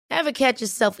Ever catch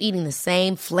yourself eating the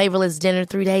same flavorless dinner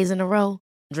 3 days in a row?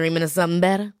 Dreaming of something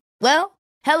better? Well,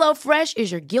 HelloFresh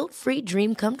is your guilt-free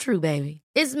dream come true, baby.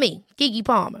 It's me, Keke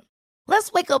Palmer.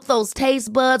 Let's wake up those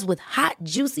taste buds with hot,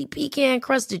 juicy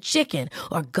pecan-crusted chicken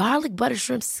or garlic butter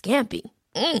shrimp scampi.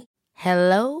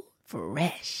 Hello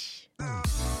Fresh.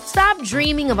 Stop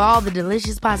dreaming of all the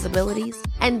delicious possibilities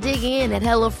and dig in at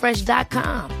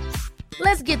HelloFresh.com.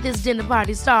 Let's get this dinner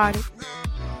party started.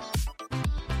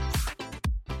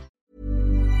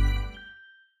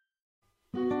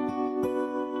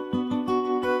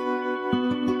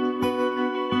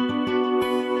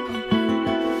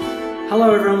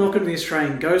 Hello everyone, welcome to the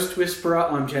Australian Ghost Whisperer.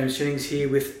 I'm James Jennings here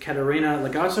with Katerina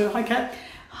Legato. Hi Kat.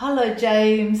 Hello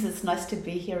James, it's nice to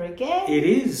be here again. It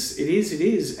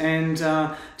is. And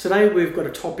today we've got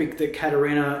a topic that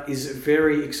Katerina is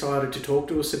very excited to talk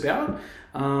to us about,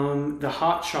 the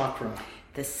heart chakra.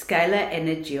 The scalar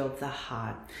energy of the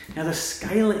heart. Now the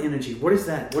scalar energy, what is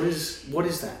that? What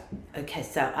is that? Okay,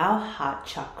 so our heart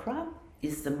chakra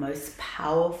is the most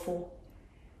powerful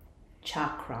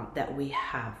chakra that we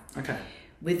have. Okay.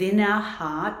 Within our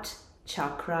heart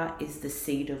chakra is the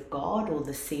seed of God, or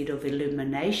the seed of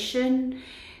illumination.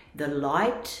 The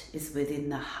light is within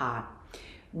the heart.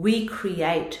 We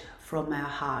create from our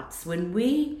hearts. When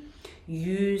we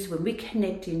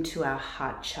connect into our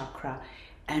heart chakra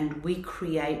and we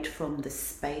create from the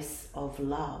space of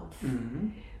love,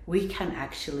 we can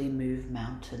actually move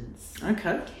mountains.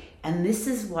 Okay. And this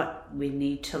is what we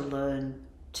need to learn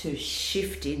to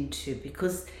shift into,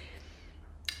 because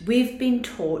we've been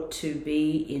taught to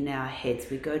be in our heads.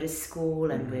 We go to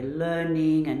school and we're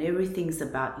learning and everything's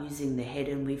about using the head,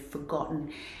 and we've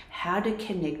forgotten how to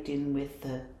connect in with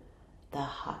the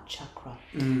heart chakra.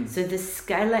 So the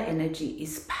scalar energy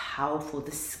is powerful.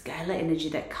 The scalar energy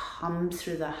that comes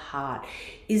through the heart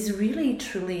is really,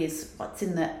 truly, is what's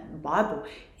in the Bible,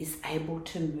 is able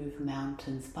to move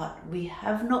mountains. But we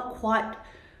have not quite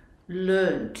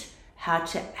learned how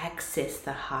to access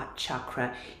the heart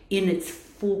chakra in its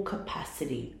full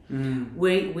capacity.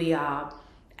 We are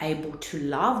able to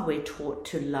love. We're taught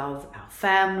to love our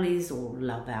families, or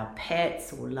love our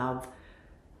pets, or love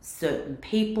certain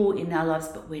people in our lives,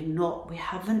 but we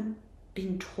haven't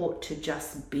been taught to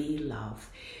just be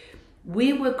love.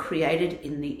 We were created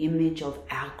in the image of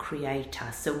our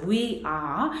Creator. So we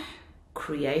are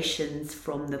creations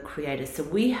from the Creator. So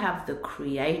we have the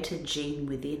Creator gene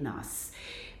within us.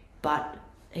 But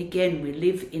again, we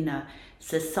live in a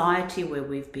society where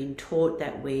we've been taught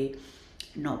that we're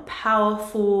not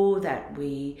powerful, that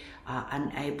we are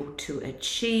unable to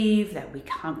achieve, that we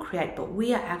can't create, but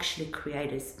we are actually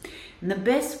creators. And the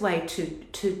best way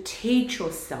to teach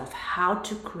yourself how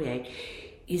to create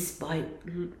is by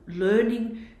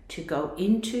learning to go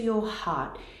into your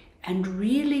heart and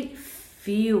really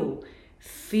feel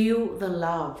the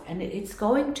love. And it's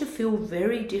going to feel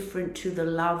very different to the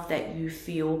love that you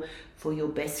feel for your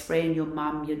best friend, your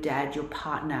mum, your dad, your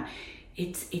partner.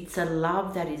 It's a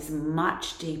love that is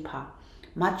much deeper,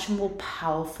 much more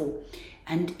powerful,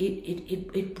 and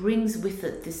it brings with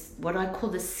it this, what I call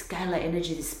the scalar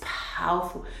energy, this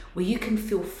powerful, where you can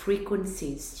feel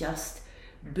frequencies just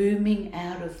booming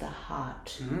out of the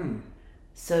heart.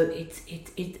 So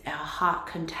our heart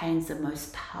contains the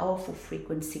most powerful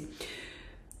frequency.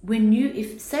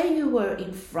 If say you were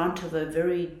in front of a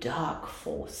very dark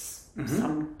force,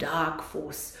 some dark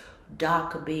force,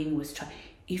 darker being was trying,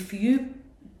 if you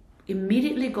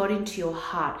immediately got into your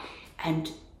heart and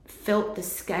felt the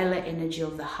scalar energy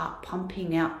of the heart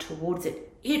pumping out towards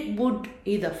it, it would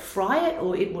either fry it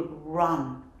or it would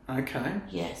run. Okay.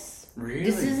 Yes. Really?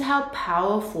 This is how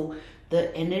powerful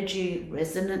the energy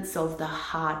resonance of the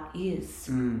heart is.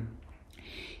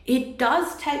 It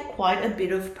does take quite a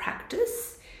bit of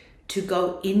practice to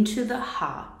go into the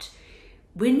heart.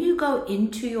 When you go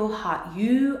into your heart,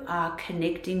 you are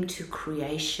connecting to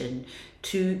creation,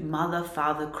 to Mother,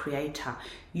 Father, Creator.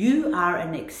 You are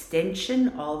an extension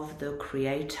of the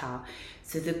Creator.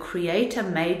 So the Creator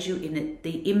made you in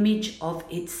the image of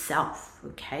itself,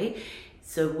 okay?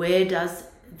 So what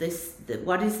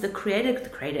is the Creator? The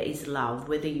Creator is love.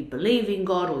 Whether you believe in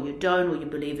God or you don't, or you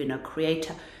believe in a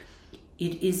Creator,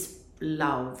 it is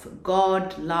love.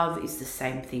 God, love is the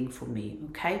same thing for me,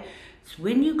 okay? So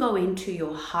when you go into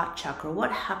your heart chakra,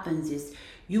 what happens is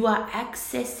you are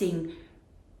accessing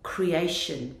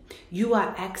creation. You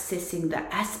are accessing the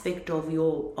aspect of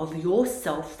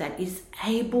yourself that is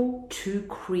able to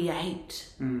create.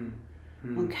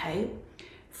 Okay?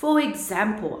 For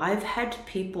example, I've had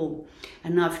people,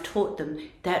 and I've taught them,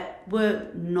 that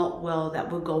were not well,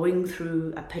 that were going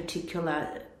through a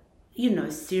particular,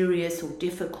 serious or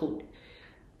difficult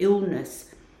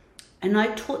illness. And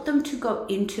I taught them to go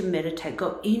into meditate,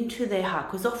 go into their heart,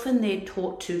 because often they're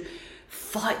taught to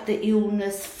fight the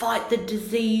illness, fight the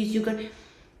disease.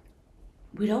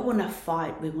 We don't want to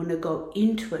fight. We want to go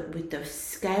into it with the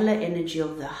scalar energy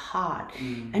of the heart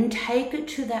and take it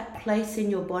to that place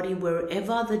in your body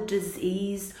wherever the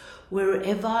disease,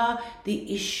 wherever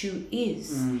the issue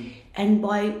is. And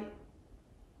by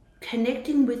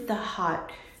connecting with the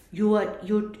heart,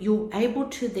 you're able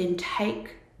to then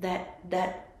take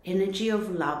that energy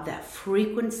of love, that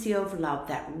frequency of love,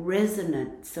 that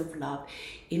resonance of love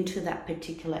into that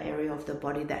particular area of the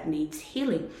body that needs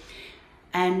healing.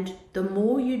 And the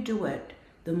more you do it,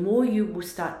 the more you will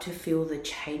start to feel the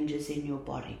changes in your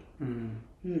body.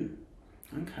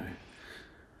 Okay.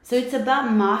 So it's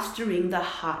about mastering the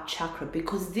heart chakra,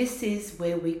 because this is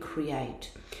where we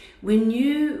create. When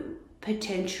you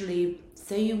potentially,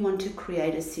 say you want to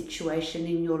create a situation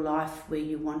in your life where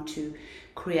you want to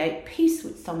create peace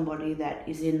with somebody that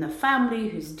is in the family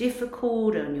who's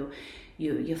difficult, and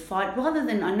you fight, rather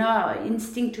than, I know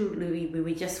instinctively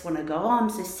we just want to go, oh, I'm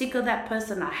so sick of that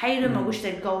person, I hate them, I wish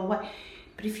they'd go away.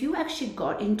 But if you actually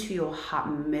got into your heart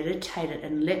and meditated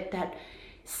and let that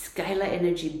scalar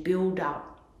energy build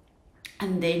up,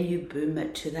 and then you boom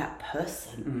it to that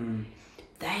person,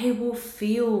 they will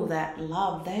feel that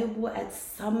love. They will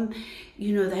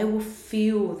they will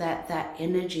feel that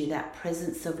energy, that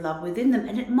presence of love within them,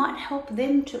 and it might help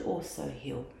them to also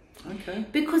heal. Okay.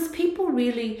 Because people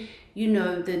really,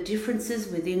 the differences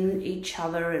within each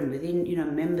other and within,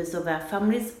 members of our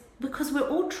families, because we're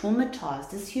all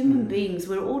traumatized as human beings.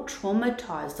 We're all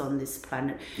traumatized on this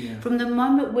planet. Yeah. From the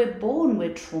moment we're born,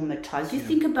 we're traumatized. You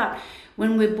think about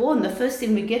when we're born, the first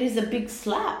thing we get is a big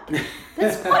slap.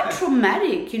 That's quite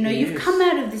traumatic. You've come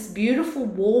out of this beautiful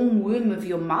warm womb of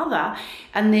your mother,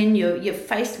 and then you're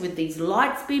faced with these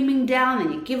lights beaming down,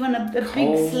 and you're given a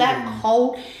big slap,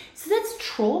 cold. So that's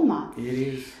trauma. It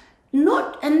is.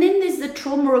 And then there's the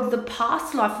trauma of the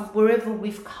past life of wherever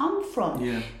we've come from.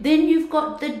 Yeah. Then you've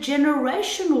got the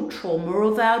generational trauma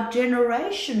of our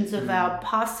generations of our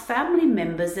past family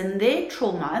members and their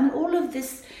trauma, and all of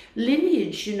this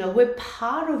lineage, we're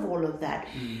part of all of that.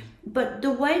 But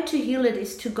the way to heal it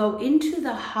is to go into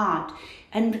the heart.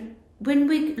 And when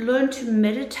we learn to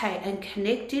meditate and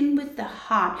connect in with the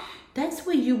heart, that's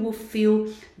where you will feel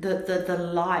the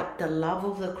light, the love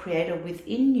of the Creator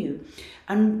within you.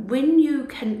 And when you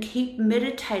can keep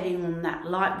meditating on that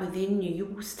light within you, you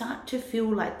will start to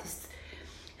feel like this.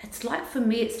 It's like, for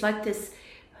me, it's like this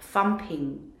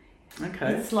thumping.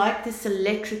 Okay. It's like this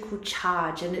electrical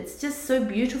charge, and it's just so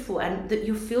beautiful. And that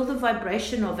you feel the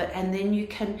vibration of it, and then you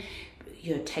can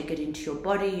take it into your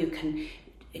body. You can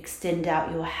extend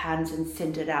out your hands and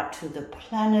send it out to the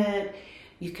planet.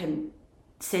 You can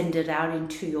send it out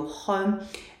into your home,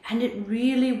 and it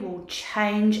really will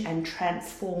change and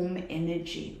transform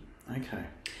energy. Okay.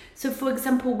 So for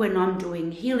example, when I'm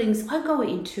doing healings, I go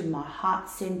into my heart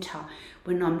center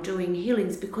when I'm doing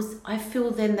healings, because I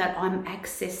feel then that I'm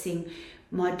accessing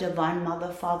my divine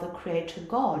mother, father, creator,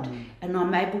 God, and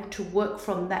I'm able to work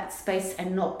from that space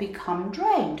and not become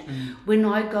drained. When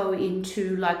I go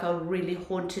into like a really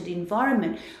haunted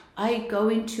environment, I go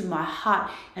into my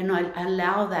heart and I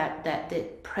allow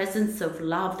that presence of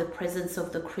love, the presence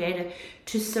of the Creator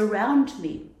to surround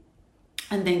me,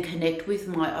 and then connect with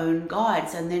my own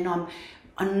guides. And then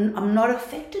I'm not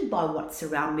affected by what's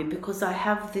around me, because I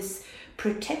have this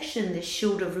protection, this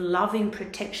shield of loving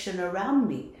protection around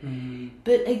me.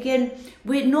 But again,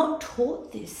 we're not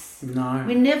taught this. No.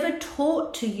 We're never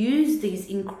taught to use these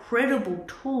incredible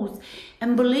tools.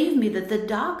 And believe me that the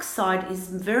dark side is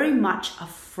very much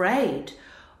afraid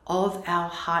of our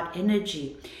heart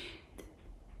energy.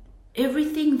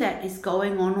 Everything that is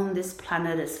going on this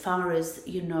planet, as far as,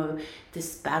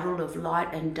 this battle of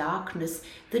light and darkness,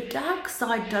 the dark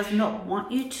side does not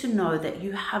want you to know that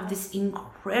you have this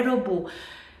incredible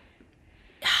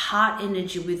heart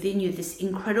energy within you, this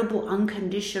incredible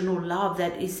unconditional love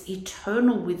that is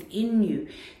eternal within you.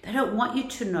 They don't want you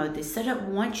to know this. They don't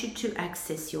want you to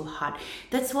access your heart.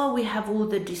 That's why we have all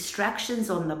the distractions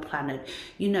on the planet,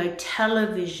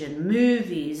 television,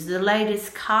 movies, the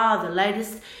latest car, the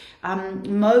latest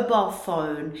mobile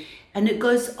phone, and it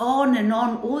goes on and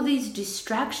on, all these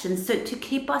distractions, so to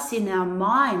keep us in our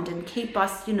mind and keep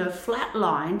us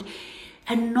flatlined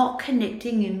and not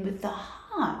connecting in with the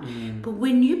heart. But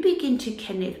when you begin to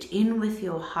connect in with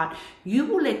your heart, you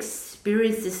will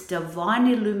experience this divine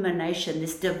illumination,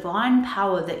 this divine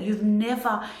power that you've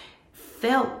never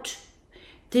felt.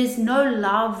 There's no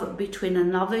love between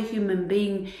another human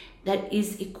being that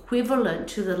is equivalent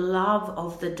to the love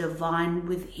of the divine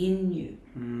within you.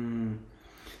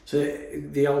 So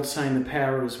the old saying, the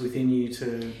power is within you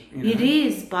to, you know. It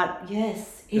is, but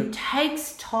yes, it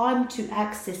takes time to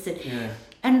access it. Yeah.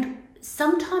 And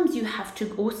sometimes you have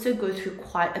to also go through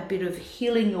quite a bit of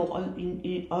healing your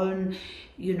own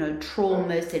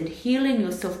traumas and healing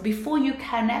yourself before you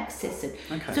can access it.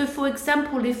 Okay. So for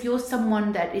example, if you're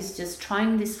someone that is just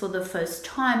trying this for the first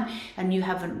time and you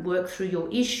haven't worked through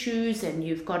your issues and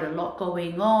you've got a lot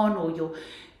going on, or you're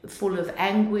full of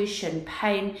anguish and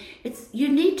pain, you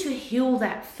need to heal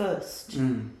that first.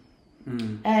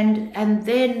 And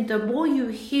then the more you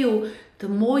heal, the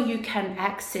more you can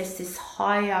access this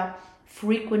higher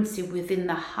frequency within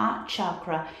the heart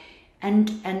chakra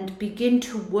and begin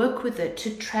to work with it,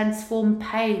 to transform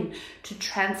pain, to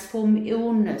transform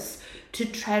illness, to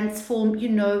transform,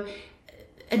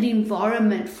 an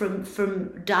environment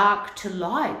from dark to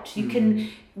light. You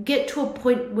can get to a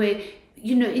point where,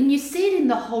 and you see it in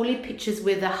the holy pictures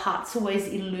where the heart's always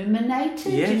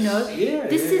illuminated,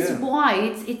 Yes. This is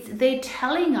why they're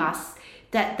telling us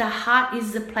that the heart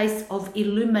is the place of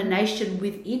illumination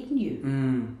within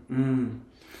you.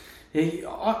 Yeah,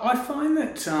 I find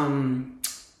that,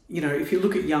 if you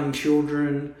look at young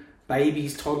children,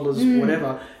 babies, toddlers,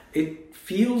 whatever, it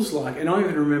feels like, and I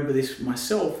even remember this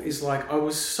myself, is like I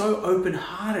was so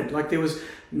open-hearted. Like there was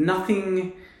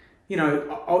nothing,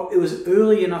 it was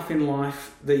early enough in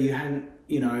life that you hadn't,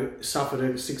 suffered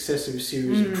a successive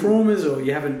series of traumas, or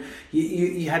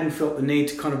you hadn't felt the need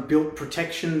to kind of build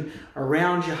protection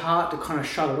around your heart to kind of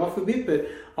shut it off a bit. But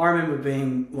I remember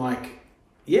being like,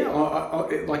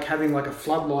 I like having like a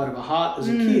floodlight of a heart as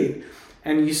a kid,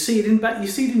 and you see it in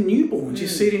newborns, you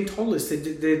see it in toddlers.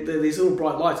 They're these little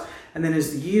bright lights, and then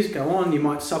as the years go on, you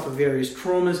might suffer various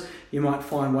traumas. You might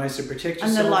find ways to protect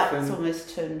yourself, and the light's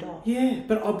almost turned off. Yeah,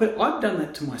 but I've done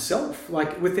that to myself,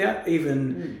 like without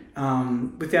even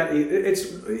it's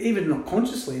even not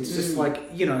consciously. It's just like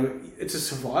it's a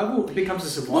survival. It becomes a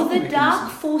survival. Well, the mechanism.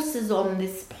 dark forces on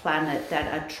this planet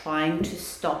that are trying to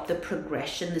stop the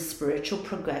progression, the spiritual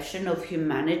progression of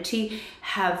humanity,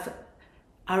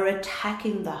 are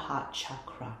attacking the heart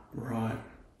chakra. Right.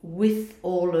 With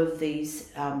all of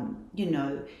these,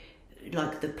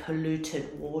 like the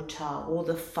polluted water, all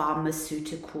the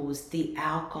pharmaceuticals, the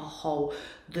alcohol,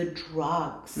 the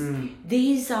drugs.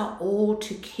 These are all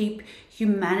to keep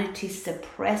humanity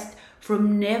suppressed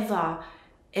from never,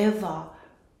 ever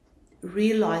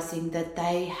realizing that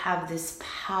they have this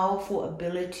powerful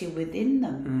ability within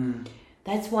them.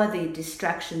 That's why the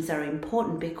distractions are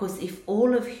important, because if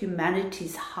all of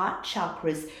humanity's heart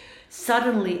chakras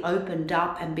suddenly opened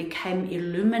up and became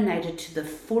illuminated to the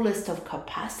fullest of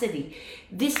capacity,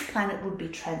 this planet would be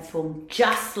transformed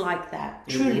just like that.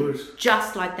 Truly,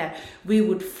 just like that. We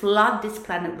would flood this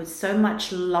planet with so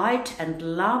much light and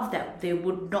love that there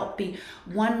would not be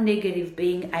one negative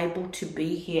being able to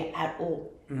be here at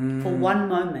all for one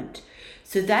moment.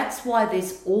 So that's why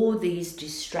there's all these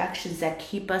distractions that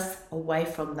keep us away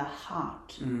from the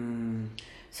heart.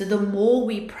 So the more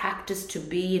we practice to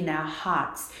be in our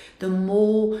hearts, the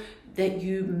more that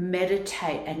you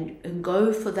meditate and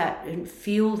go for that and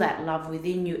feel that love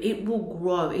within you, it will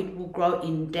grow. It will grow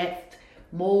in depth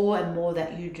more and more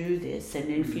that you do this. And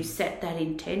if you set that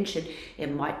intention,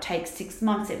 it might take 6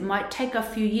 months, it might take a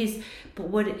few years, but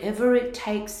whatever it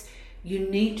takes, you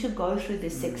need to go through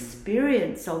this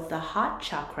experience of the heart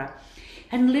chakra.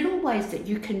 And little ways that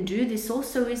you can do this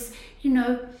also is,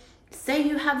 say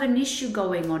you have an issue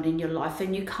going on in your life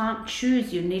and you can't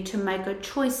choose, you need to make a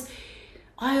choice.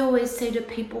 I always say to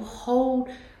people, hold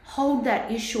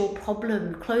that issue or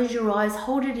problem, close your eyes,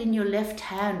 hold it in your left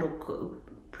hand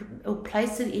or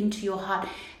place it into your heart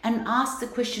and ask the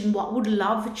question, what would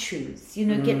love choose?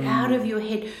 Get out of your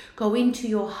head, go into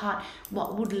your heart,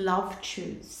 what would love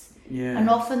choose? Yeah. And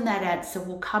often that answer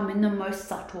will come in the most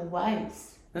subtle ways.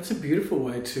 That's a beautiful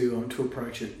way to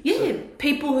approach it. Yeah,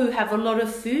 people who have a lot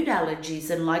of food allergies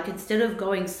and instead of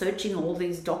going searching all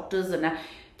these doctors and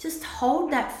just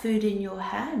hold that food in your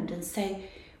hand and say,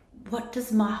 what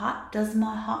does my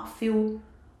heart feel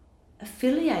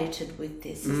affiliated with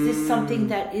this? Is this something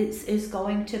that is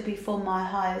going to be for my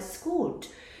highest good?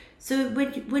 So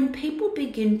when people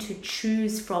begin to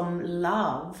choose from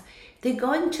love, they're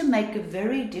going to make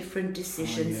very different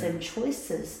decisions and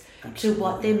choices. Absolutely. To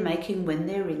what they're making when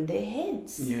they're in their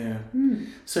heads. Yeah.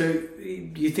 So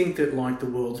you think that the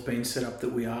world's been set up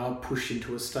that we are pushed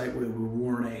into a state where we're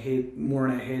more in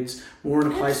our heads, more in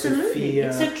a place of fear.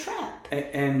 It's a trap.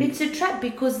 And it's a trap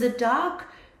because the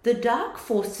dark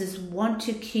forces want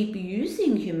to keep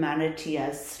using humanity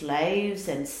as slaves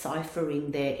and ciphering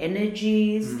their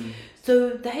energies. So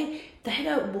they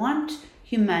don't want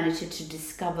humanity to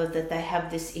discover that they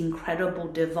have this incredible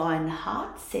divine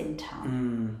heart center.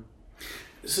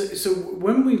 So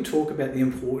when we talk about the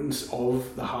importance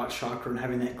of the heart chakra and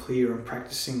having that clear and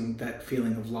practicing that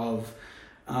feeling of love,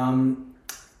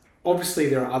 obviously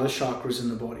there are other chakras in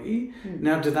the body.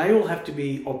 Now, do they all have to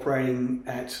be operating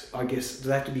at, I guess, do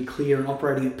they have to be clear and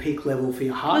operating at peak level for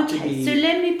your heart to be... So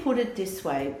let me put it this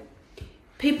way.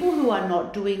 People who are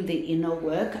not doing the inner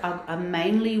work are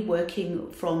mainly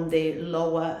working from the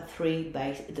lower three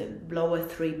base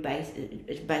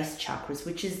chakras,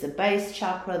 which is the base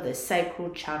chakra, the sacral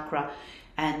chakra,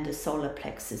 and the solar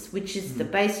plexus, which is the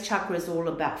base chakra is all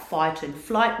about fight and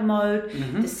flight mode.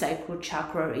 The sacral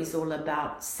chakra is all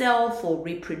about self or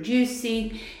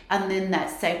reproducing. And then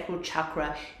that sacral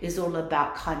chakra is all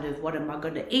about kind of what am I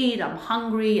going to eat? I'm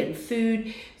hungry and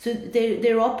food. So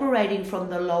they're operating from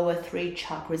the lower three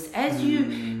chakras. As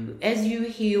you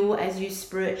heal, as you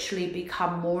spiritually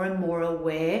become more and more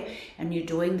aware and you're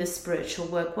doing the spiritual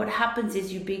work, what happens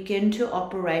is you begin to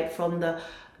operate from the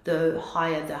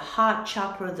higher, the heart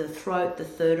chakra, the throat, the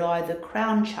third eye, the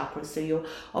crown chakra. So you're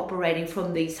operating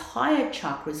from these higher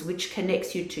chakras, which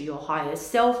connects you to your higher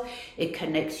self. It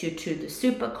connects you to the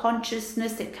super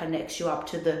consciousness. It connects you up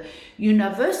to the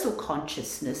universal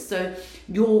consciousness. So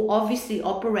you're obviously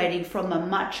operating from a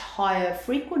much higher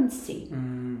frequency.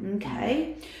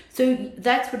 Okay? So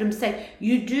that's what I'm saying.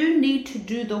 You do need to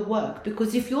do the work,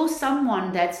 because if you're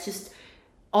someone that's just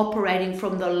operating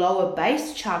from the lower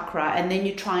base chakra and then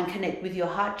you try and connect with your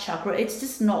heart chakra, it's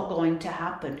just not going to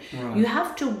happen. Right. You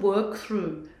have to work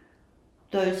through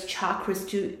those chakras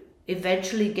to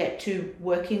eventually get to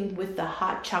working with the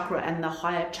heart chakra and the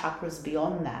higher chakras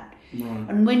beyond that. Right.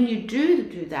 And when you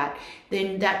do that,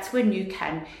 then that's when you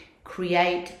can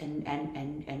create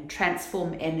and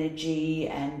transform energy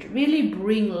and really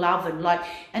bring love and light.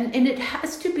 And it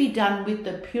has to be done with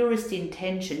the purest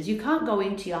intentions. You can't go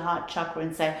into your heart chakra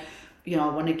and say, I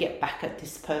want to get back at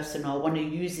this person, or I want to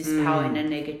use this power in a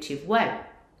negative way.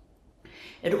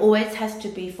 It always has to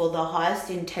be for the highest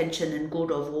intention and good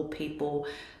of all people,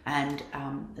 and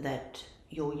that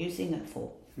you're using it for.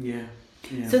 Yeah.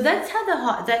 Yeah. So that's how the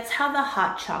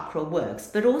heart chakra works.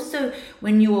 But also,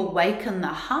 when you awaken the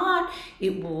heart,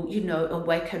 it will,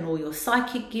 awaken all your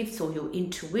psychic gifts or your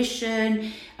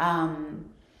intuition. And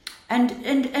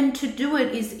to do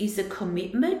it is a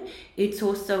commitment. It's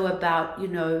also about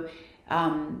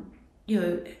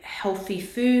healthy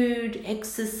food,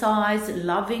 exercise,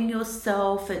 loving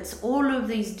yourself. It's all of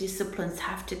these disciplines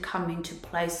have to come into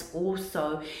place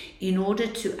also in order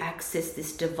to access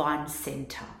this divine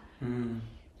center.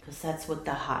 Because that's what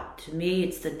the heart, to me,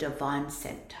 it's the divine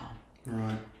center,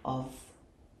 right, of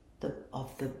the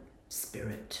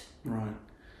spirit. Right.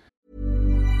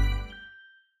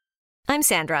 I'm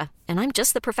Sandra, and I'm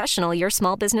just the professional your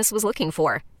small business was looking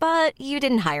for. But you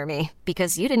didn't hire me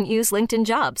because you didn't use LinkedIn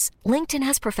Jobs. LinkedIn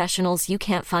has professionals you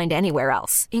can't find anywhere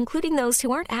else, including those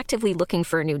who aren't actively looking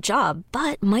for a new job,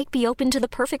 but might be open to the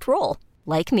perfect role,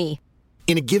 like me.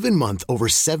 In a given month, over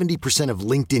 70% of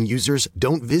LinkedIn users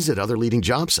don't visit other leading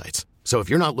job sites. So if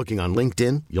you're not looking on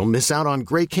LinkedIn, you'll miss out on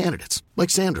great candidates like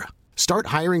Sandra. Start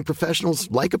hiring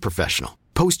professionals like a professional.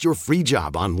 Post your free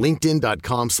job on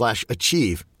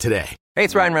linkedin.com/achieve today. Hey,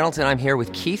 it's Ryan Reynolds, and I'm here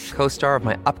with Keith, co-star of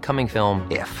my upcoming film,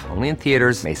 If, only in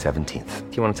theaters May 17th.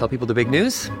 Do you want to tell people the big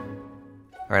news?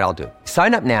 All right, I'll do it.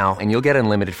 Sign up now and you'll get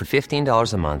unlimited for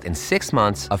 $15 a month and 6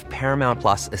 months of Paramount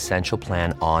Plus Essential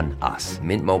Plan on us.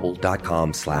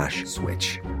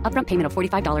 MintMobile.com/switch. Upfront payment of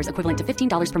 $45 equivalent to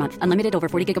 $15 per month. Unlimited over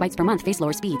 40 gigabytes per month. Face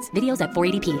lower speeds. Videos at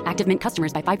 480p. Active Mint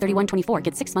customers by 531.24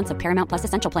 get 6 months of Paramount Plus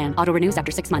Essential Plan. Auto renews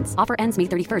after 6 months. Offer ends May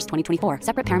 31st, 2024.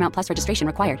 Separate Paramount Plus registration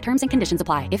required. Terms and conditions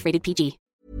apply if rated PG.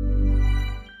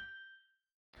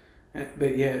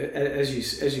 But yeah,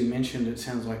 as you mentioned, it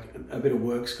sounds like a bit of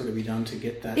work's got to be done to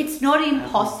get that. It's not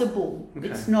impossible. Okay.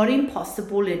 It's not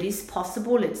impossible. It is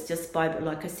possible. It's just by,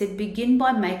 like I said, begin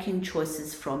by making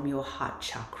choices from your heart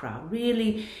chakra.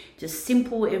 Really just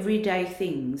simple everyday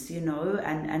things,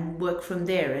 and work from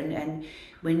there. And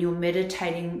when you're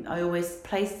meditating, I always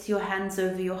place your hands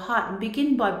over your heart and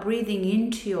begin by breathing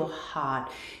into your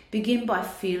heart. Begin by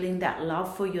feeling that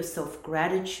love for yourself,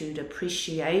 gratitude,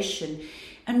 appreciation,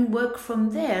 and work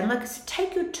from there. Like,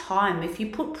 take your time. If you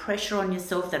put pressure on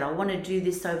yourself that I want to do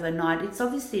this overnight, it's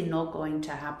obviously not going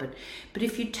to happen. But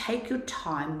if you take your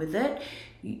time with it,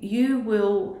 you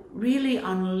will really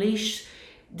unleash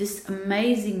this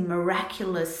amazing,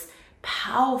 miraculous,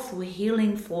 powerful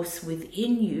healing force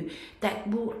within you that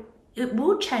will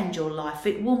change your life.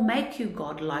 It will make you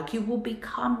godlike. You will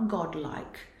become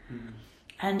godlike.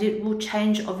 And it will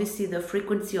change, obviously, the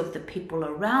frequency of the people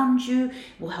around you,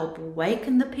 will help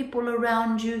awaken the people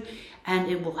around you, and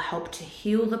it will help to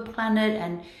heal the planet.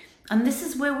 And this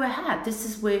is where we're at. This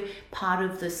is where part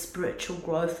of the spiritual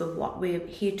growth of what we're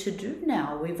here to do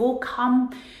now. We've all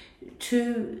come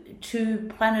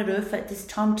to planet Earth at this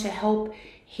time to help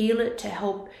heal it, to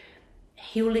help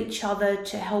heal each other,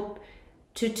 to help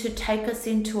to take us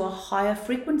into a higher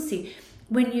frequency.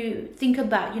 When you think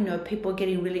about, people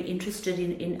getting really interested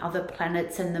in other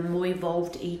planets and the more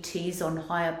evolved ETs on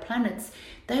higher planets,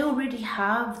 they already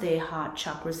have their heart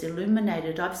chakras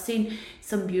illuminated. I've seen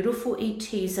some beautiful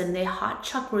ETs and their heart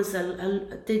chakras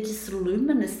they're just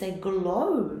luminous, they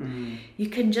glow. You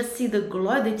can just see the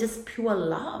glow, they're just pure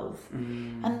love.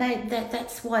 And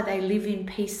that's why they live in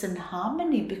peace and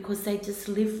harmony, because they just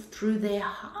live through their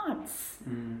hearts.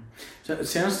 So it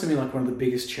sounds to me like one of the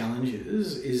biggest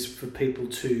challenges is for people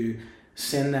to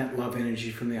send that love energy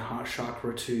from their heart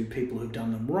chakra to people who've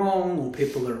done them wrong, or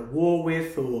people they're at war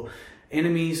with, or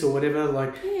enemies, or whatever.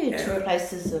 To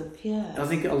places of, I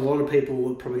think a lot of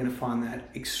people are probably going to find that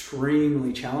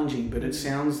extremely challenging, but it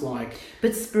sounds like...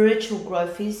 But spiritual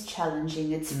growth is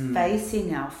challenging. It's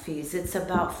facing our fears. It's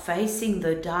about facing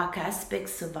the dark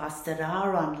aspects of us that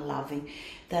are unloving,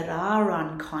 that are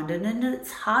unkind, and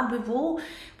it's hard. We've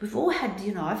all had,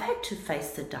 I've had to face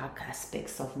the dark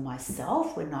aspects of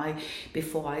myself.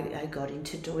 Before I got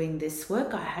into doing this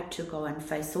work, I had to go and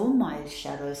face all my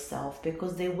shadow self,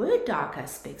 because there were dark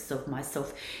aspects of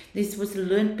myself. This was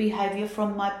learned behavior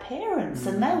from my parents,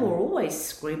 and they were always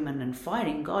screaming and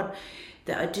fighting. God,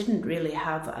 that I didn't really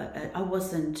have, I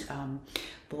wasn't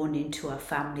born into a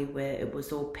family where it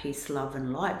was all peace, love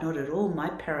and light. Not at all.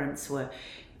 My parents were,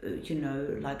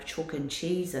 like chalk and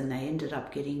cheese, and they ended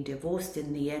up getting divorced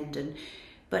in the end.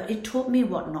 But it taught me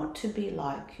what not to be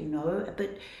like,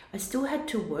 but I still had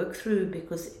to work through,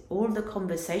 because all the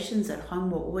conversations at home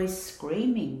were always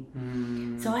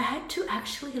screaming. So I had to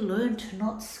actually learn to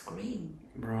not scream.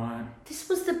 Right. This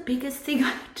was the biggest thing I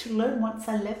had to learn once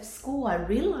I left school. I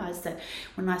realized that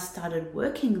when I started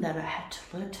working, that I had to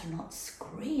learn to not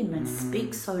scream and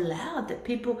speak so loud that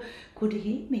people could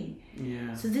hear me.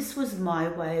 Yeah. So this was my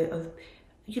way of,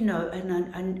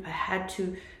 and I had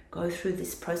to go through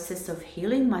this process of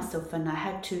healing myself, and I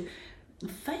had to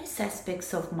face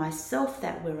aspects of myself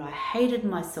where I hated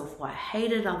myself, or I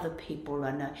hated other people,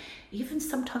 and I even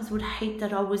sometimes would hate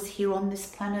that I was here on this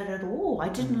planet at all. I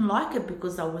didn't like it,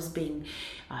 because I was being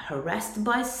harassed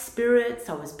by spirits.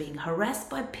 I was being harassed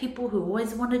by people who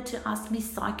always wanted to ask me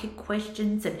psychic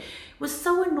questions, and it was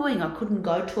so annoying. I couldn't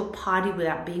go to a party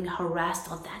without being harassed.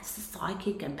 Oh, that's the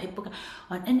psychic, and people go,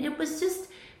 and it was just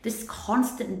this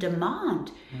constant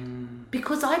demand,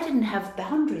 because I didn't have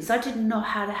boundaries. I didn't know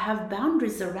how to have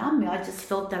boundaries around me. I just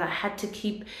felt that I had to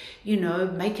keep,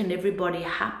 making everybody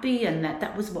happy, and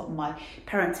that was what my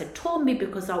parents had taught me,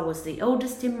 because I was the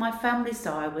eldest in my family.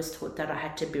 So I was taught that I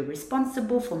had to be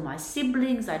responsible for my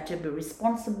siblings. I had to be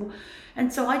responsible.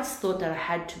 And so I just thought that I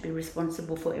had to be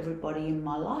responsible for everybody in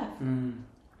my life. And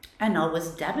I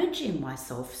was damaging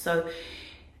myself. So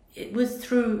it was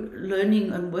through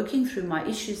learning and working through my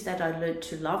issues that I learned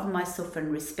to love myself and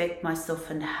respect myself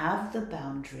and have the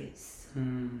boundaries.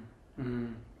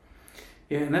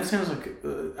 Yeah, and that sounds like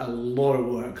a lot of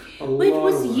work. It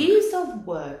was years of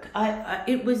work.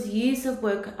 It was years of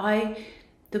work.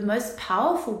 The most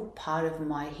powerful part of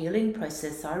my healing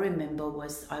process, I remember,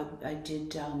 was I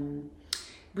did, it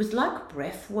was like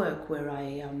breath work, where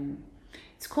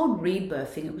it's called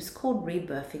rebirthing. It was called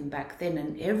rebirthing back then.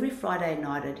 And every Friday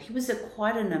night, he was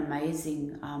quite an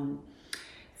amazing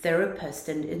therapist.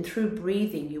 And through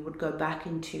breathing, you would go back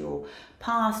into your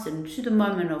past and to the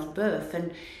moment of birth.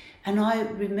 And I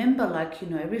remember,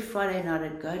 every Friday night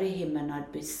I'd go to him, and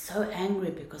I'd be so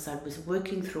angry, because I was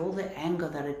working through all the anger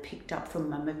that I'd picked up from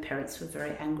my parents. Were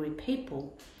very angry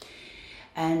people.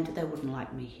 And they wouldn't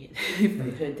like me here if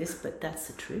they heard this, but that's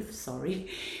the truth. Sorry.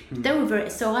 They were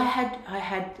so I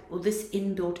had all this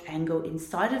inbuilt anger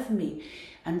inside of me,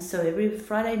 and so every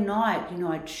Friday night,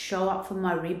 I'd show up for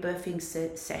my rebirthing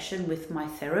session with my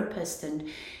therapist, and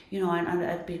and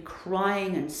I'd be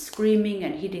crying and screaming,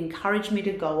 and he'd encourage me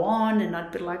to go on, and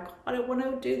I'd be like, I don't want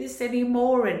to do this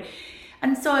anymore,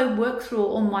 and so I worked through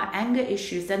all my anger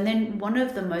issues. And then one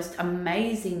of the most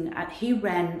amazing, he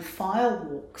ran fire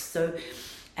walks.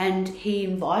 And he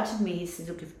invited me, he said,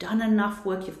 look, you've done enough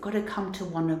work, you've got to come to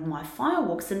one of my fire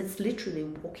walks. And it's literally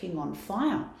walking on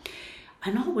fire.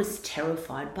 And I was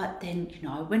terrified, but then,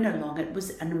 I went along. It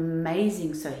was an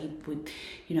amazing, so he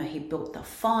built the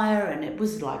fire, and it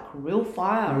was like real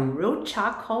fire, real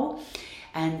charcoal.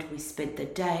 And we spent the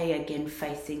day again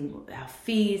facing our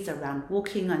fears around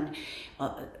walking on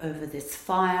over this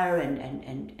fire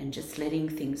and just letting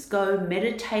things go,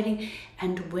 meditating.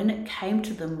 And when it came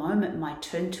to the moment, my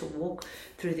turn to walk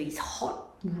through these hot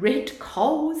red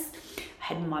coals, I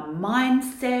had my mind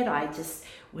set. I just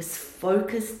was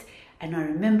focused. And I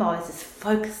remember I was just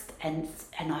focused, and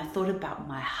I thought about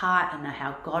my heart and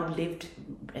how God lived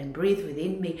and breathed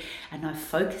within me. And I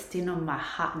focused in on my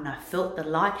heart, and I felt the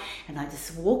light, and I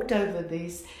just walked over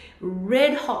these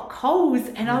red hot coals,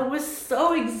 and I was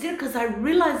so excited because I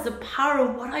realized the power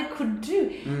of what I could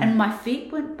do. And my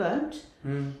feet weren't burnt.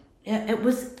 It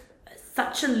was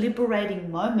such a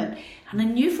liberating moment. And I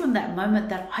knew from that moment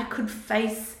that I could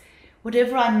face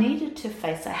whatever I needed to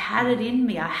face. I had it in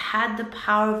me. I had the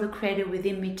power of the Creator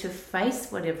within me to face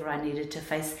whatever I needed to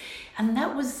face. And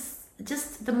that was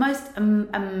just the most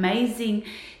amazing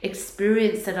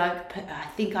experience that I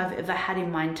think I've ever had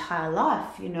in my entire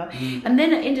life, And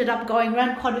then it ended up going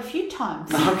around quite a few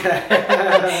times. Okay.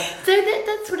 So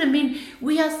that's what I mean.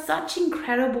 We are such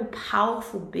incredible,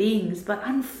 powerful beings, but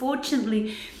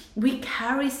unfortunately, we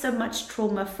carry so much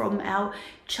trauma from our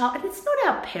child. And it's not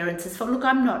our parents' fault. Look,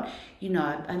 I'm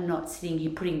not sitting here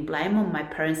putting blame on my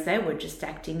parents. They were just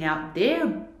acting out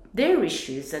their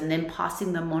issues and then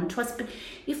passing them on to us. But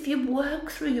if you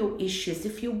work through your issues,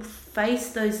 if you face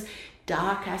those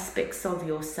dark aspects of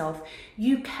yourself,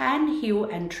 you can heal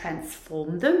and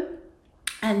transform them.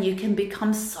 And you can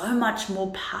become so much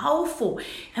more powerful.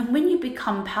 And when you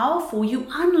become powerful, you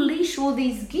unleash all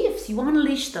these gifts. You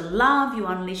unleash the love, you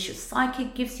unleash your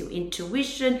psychic gifts, your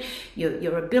intuition,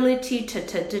 your ability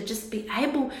to just be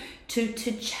able to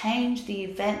change the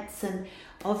events and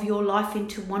of your life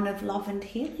into one of love and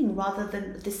healing, rather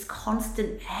than this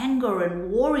constant anger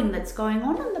and warring that's going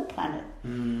on the planet.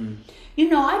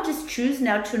 I just choose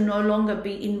now to no longer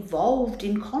be involved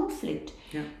in conflict.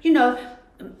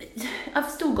 I've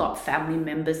still got family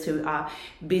members who are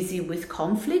busy with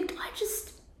conflict. I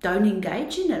just don't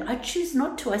engage in it. I choose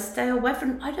not to. I stay away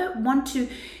from it. I don't want to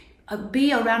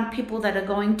be around people that are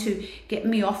going to get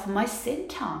me off my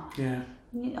center. Yeah.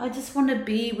 I just want to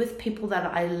be with people that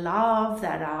I love,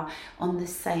 that are on the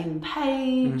same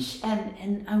page,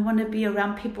 and I want to be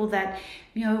around people that,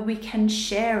 we can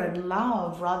share and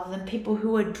love, rather than people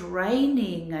who are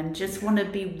draining and just want to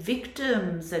be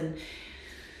victims. And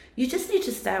you just need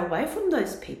to stay away from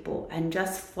those people and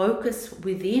just focus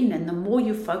within. And the more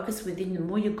you focus within, the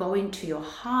more you go into your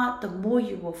heart, the more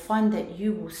you will find that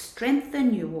you will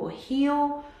strengthen, you will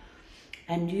heal,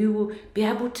 and you will be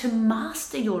able to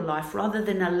master your life, rather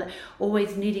than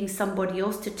always needing somebody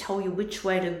else to tell you which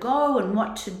way to go and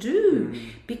what to do.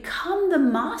 Become the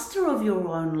master of your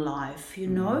own life,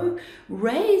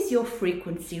 Raise your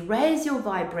frequency, raise your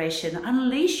vibration,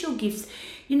 unleash your gifts.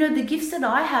 The gifts that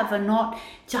I have are not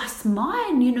just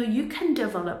mine. You can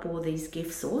develop all these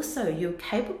gifts also. You're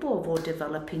capable of all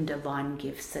developing divine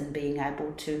gifts and being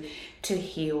able to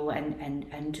heal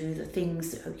and do the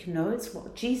things. It's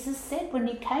what Jesus said when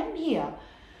he came here.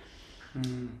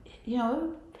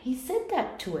 He said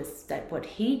that to us, that what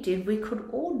he did, we could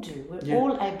all do. We're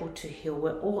all able to heal.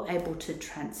 We're all able to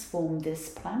transform this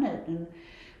planet. And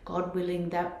God willing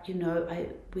that,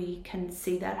 we can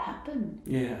see that happen.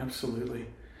 Yeah, absolutely.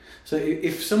 So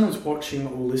if someone's watching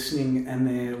or listening and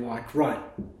they're like, right,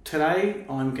 today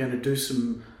I'm going to do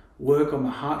some work on my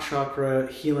heart chakra,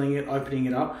 healing it, opening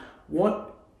it up,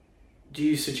 what do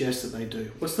you suggest that they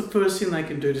do? What's the first thing they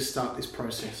can do to start this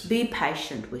process? Be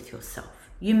patient with yourself.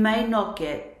 You may not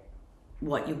get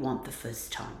what you want the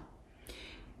first time.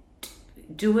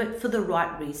 Do it for the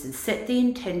right reasons. Set the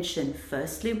intention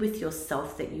firstly with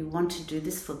yourself that you want to do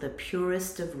this for the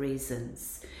purest of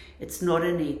reasons. It's not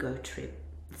an ego trip.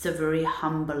 It's a very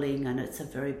humbling, and it's a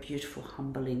very beautiful,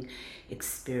 humbling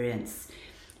experience.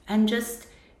 And just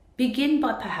begin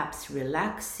by perhaps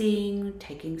relaxing,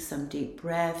 taking some deep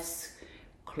breaths,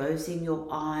 closing your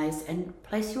eyes, and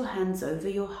place your hands over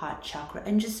your heart chakra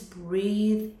and just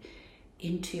breathe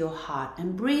into your heart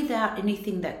and breathe out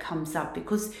anything that comes up,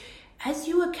 because as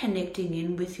you are connecting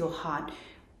in with your heart,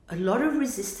 a lot of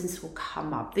resistance will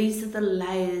come up. These are the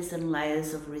layers and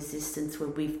layers of resistance where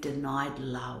we've denied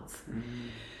love.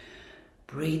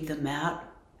 Breathe them out,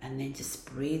 and then just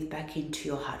breathe back into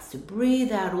your heart. So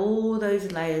breathe out all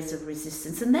those layers of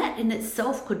resistance. And that in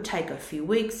itself could take a few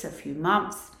weeks, a few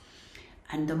months.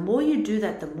 And the more you do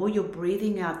that, the more you're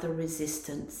breathing out the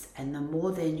resistance, and the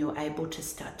more then you're able to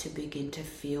start to begin to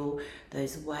feel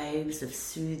those waves of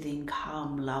soothing,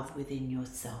 calm love within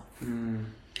yourself.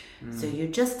 So you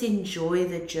just enjoy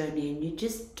the journey, and you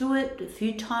just do it a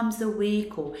few times a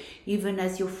week, or even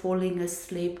as you're falling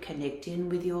asleep, connect in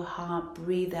with your heart,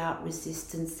 breathe out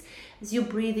resistance. As you're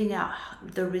breathing out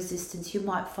the resistance, you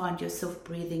might find yourself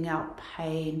breathing out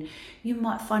pain. You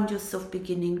might find yourself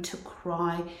beginning to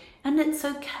cry. And it's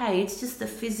okay. It's just a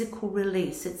physical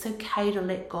release. It's okay to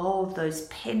let go of those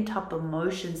pent-up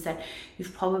emotions that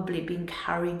you've probably been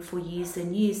carrying for years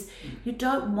and years. You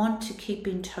don't want to keep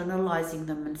internalizing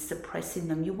them and suppressing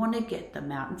them. You want to get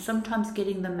them out. And sometimes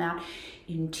getting them out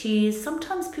in tears.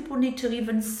 Sometimes people need to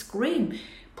even scream.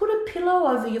 Put a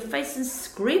pillow over your face and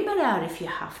scream it out if you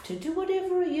have to. Do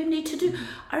whatever you need to do.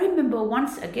 I remember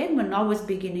once again when I was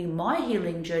beginning my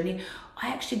healing journey, I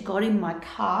actually got in my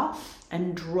car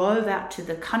and drove out to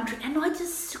the country, and I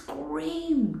just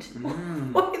screamed.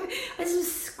 I was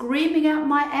just screaming out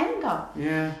my anger.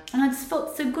 Yeah. And I just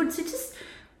felt so good. So just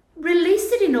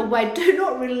release it in a way. Do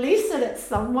not release it at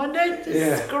someone. Don't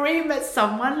just scream at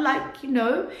someone, like, you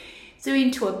know. So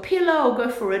into a pillow, or go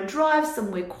for a drive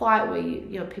somewhere quiet where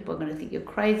you know people are going to think you're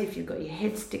crazy if you've got your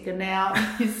head sticking out,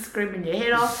 you're screaming your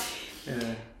head off.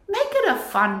 Yeah. Make it a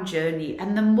fun journey,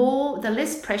 and the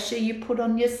less pressure you put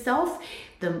on yourself,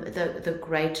 the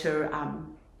greater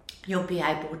you'll be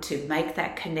able to make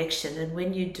that connection. And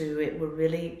when you do, it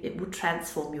will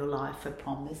transform your life. I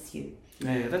promise you.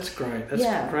 Yeah, that's great.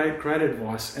 That's great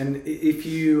advice. And if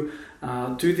you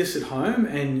do this at home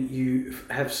and you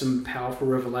have some powerful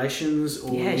revelations,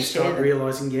 or you start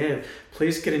realizing,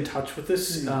 please get in touch with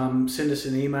us. Send us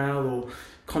an email or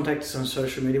contact us on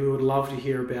social media. We would love to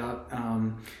hear about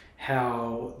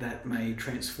how that may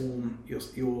transform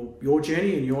your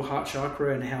journey and your heart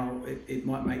chakra, and how it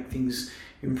might make things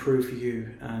improve for you.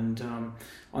 And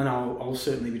I know I'll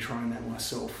certainly be trying that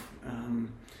myself.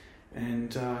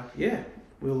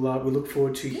 We'll look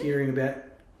forward to hearing about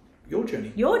your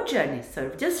journey. Your journey. So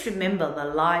just remember, the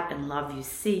light and love you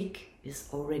seek is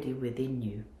already within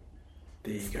you.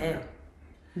 There you go.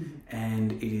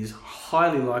 And it is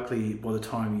highly likely by the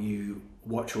time you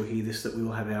watch or hear this that we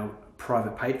will have our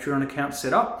private Patreon account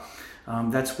set up.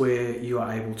 That's where you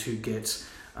are able to get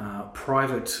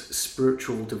private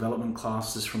spiritual development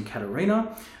classes from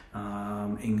Katarina,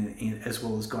 as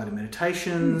well as guided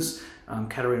meditations.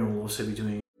 Katarina will also be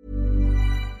doing.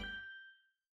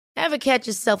 Ever catch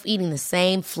yourself eating the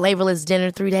same flavorless dinner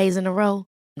 3 days in a row?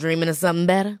 Dreaming of something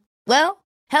better? Well,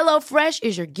 HelloFresh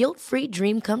is your guilt-free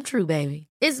dream come true, baby.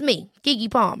 It's me, Keke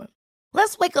Palmer.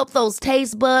 Let's wake up those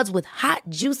taste buds with hot,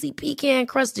 juicy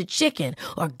pecan-crusted chicken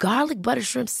or garlic butter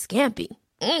shrimp scampi.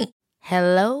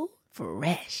 Hello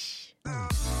Fresh.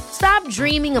 Stop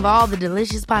dreaming of all the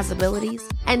delicious possibilities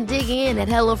and dig in at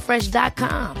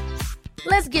HelloFresh.com.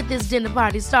 Let's get this dinner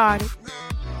party started.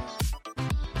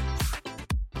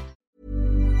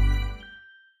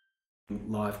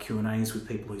 Live Q&As with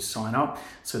people who sign up,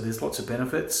 so there's lots of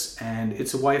benefits, and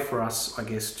it's a way for us, I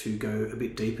guess, to go a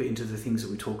bit deeper into the things that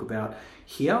we talk about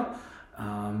here,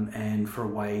 and for a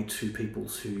way to people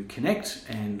to connect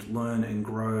and learn and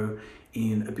grow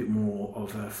in a bit more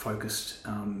of a focused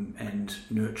and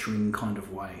nurturing kind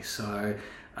of way. So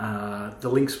the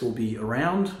links will be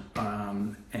around,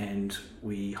 and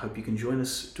we hope you can join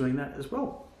us doing that as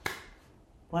well.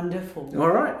 Wonderful. All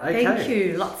right. Okay. Thank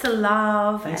you. Lots of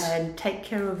love. Thanks. And take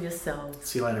care of yourselves.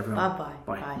 See you later, everyone.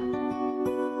 Bye-bye. Bye.